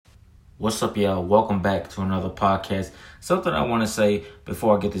What's up, y'all? Welcome back to another podcast. Something I want to say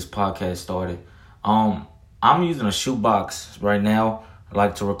before I get this podcast started. I'm using a shoebox right now,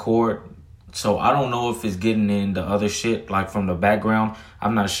 like to record. So I don't know if it's getting in the other shit, like from the background.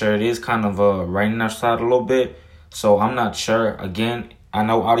 I'm not sure. It is kind of raining outside a little bit. So I'm not sure. Again, I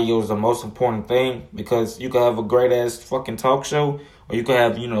know audio is the most important thing because you can have a great ass fucking talk show, or you can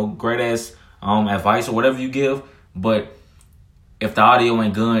have, great ass advice or whatever you give. But if the audio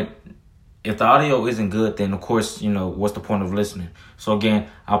ain't good, if the audio isn't good, then of course, what's the point of listening? So again,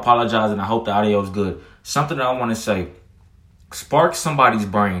 I apologize and I hope the audio is good. Something that I want to say, spark somebody's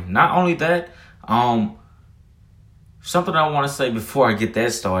brain. Not only that, something I want to say before I get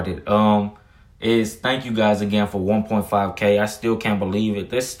that started, is thank you guys again for 1.5K. I still can't believe it.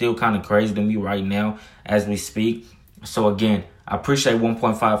 That's still kind of crazy to me right now as we speak. So again, I appreciate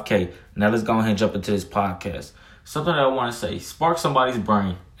 1.5K. Now let's go ahead and jump into this podcast. Something that I want to say, spark somebody's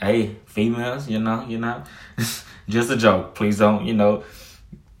brain. Hey, females, just a joke. Please don't,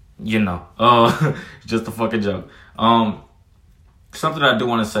 just a fucking joke. Something I do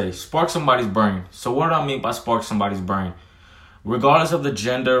want to say, spark somebody's brain. So what do I mean by spark somebody's brain? Regardless of the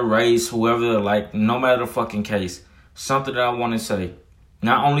gender, race, whoever, no matter the fucking case, something that I want to say,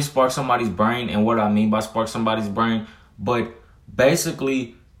 not only spark somebody's brain and what I mean by spark somebody's brain, but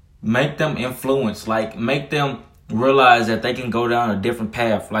basically make them influence, make them realize that they can go down a different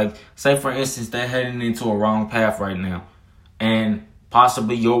path. Like, say for instance, they're heading into a wrong path right now, and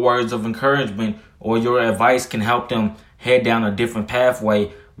possibly your words of encouragement or your advice can help them head down a different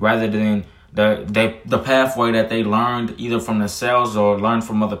pathway rather than the pathway that they learned either from themselves or learned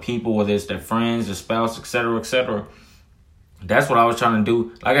from other people, whether it's their friends, their spouse, etc., etc. That's what I was trying to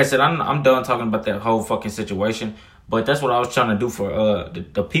do. Like I said, I'm done talking about that whole fucking situation, but that's what I was trying to do for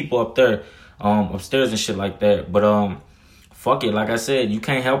the people up there, upstairs and shit like that. But fuck it, like I said, you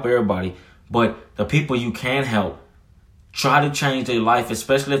can't help everybody, but the people you can help, try to change their life,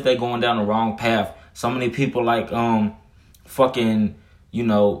 especially if they're going down the wrong path. So many people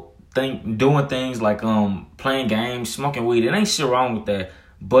doing things like playing games, smoking weed. It ain't shit wrong with that.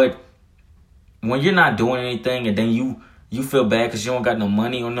 But when you're not doing anything and then you feel bad because you don't got no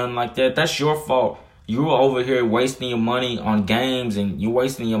money or nothing like that, that's your fault. You're over here wasting your money on games and you're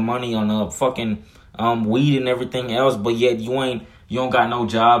wasting your money on fucking weed and everything else, but yet you don't got no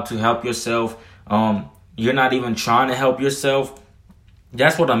job to help yourself. You're not even trying to help yourself.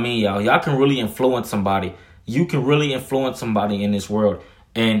 That's what I mean, y'all. Y'all can really influence somebody. You can really influence somebody in this world.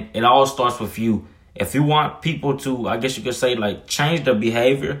 And it all starts with you. If you want people to, I guess you could say, change their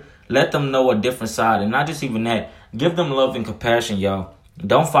behavior, let them know a different side. And not just even that. Give them love and compassion, y'all.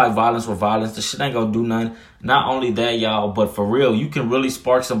 Don't fight violence with violence. The shit ain't gonna do nothing. Not only that, y'all, but for real, you can really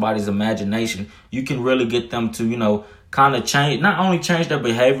spark somebody's imagination. You can really get them to, kind of change, not only change their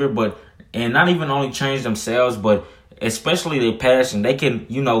behavior, and not even only change themselves, but especially their passion. They can,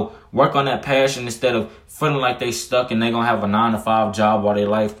 work on that passion instead of feeling like they stuck and they gonna have a 9-to-5 job all their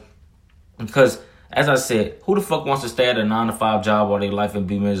life. Because, as I said, who the fuck wants to stay at a 9-to-5 job all their life and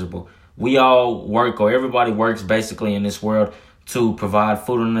be miserable? We all work, or everybody works basically in this world to provide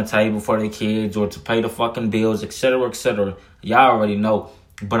food on the table for their kids or to pay the fucking bills, etc., etc. Y'all already know.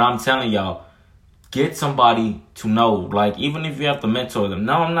 But I'm telling y'all, get somebody to know. Even if you have to mentor them.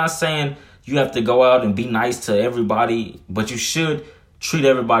 No, I'm not saying you have to go out and be nice to everybody, but you should treat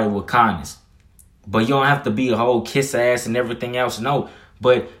everybody with kindness. But you don't have to be a whole kiss ass and everything else. No.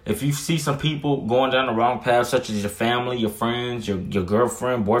 But if you see some people going down the wrong path, such as your family, your friends, your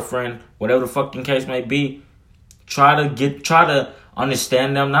girlfriend, boyfriend, whatever the fucking case may be, try to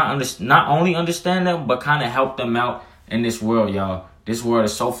understand them. Not only understand them, but kind of help them out in this world, y'all. This world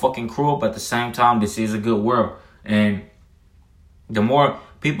is so fucking cruel, but at the same time, this is a good world. And the more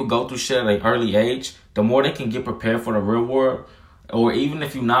people go through shit at an early age, the more they can get prepared for the real world. Or even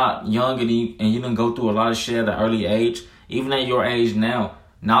if you're not young and you didn't go through a lot of shit at an early age, even at your age now,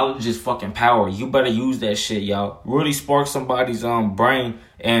 knowledge is fucking power. You better use that shit, y'all. Really spark somebody's brain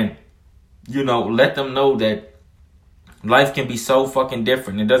and, let them know that life can be so fucking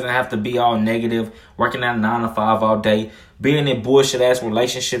different. It doesn't have to be all negative, working at 9-to-5 all day, being in bullshit-ass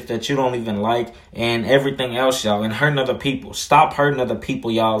relationships that you don't even like, and everything else, y'all, and hurting other people. Stop hurting other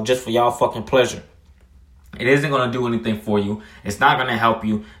people, y'all, just for y'all fucking pleasure. It isn't going to do anything for you. It's not going to help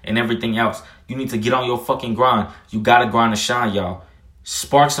you and everything else. You need to get on your fucking grind. You got to grind to shine, y'all.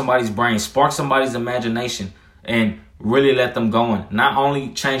 Spark somebody's brain. Spark somebody's imagination. And really let them going. Not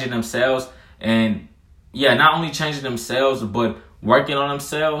only changing themselves but working on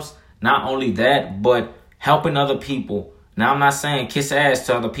themselves. Not only that, but helping other people. Now, I'm not saying kiss ass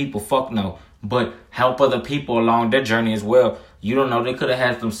to other people. Fuck no. But help other people along their journey as well. You don't know. They could have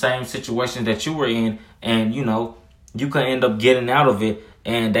had some same situations that you were in, and you could end up getting out of it,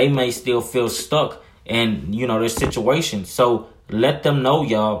 and they may still feel stuck in their situation. So let them know,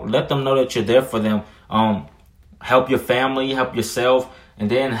 y'all. Let them know that you're there for them. Help your family, help yourself, and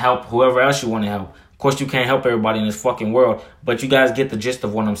then help whoever else you want to help. Of course, you can't help everybody in this fucking world, but you guys get the gist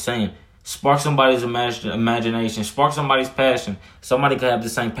of what I'm saying. Spark somebody's imagination. Spark somebody's passion. Somebody could have the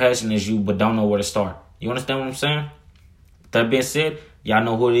same passion as you, but don't know where to start. You understand what I'm saying? That being said, y'all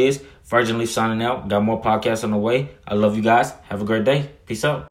know who it is. Virgin Leaf signing out. Got more podcasts on the way. I love you guys. Have a great day. Peace out.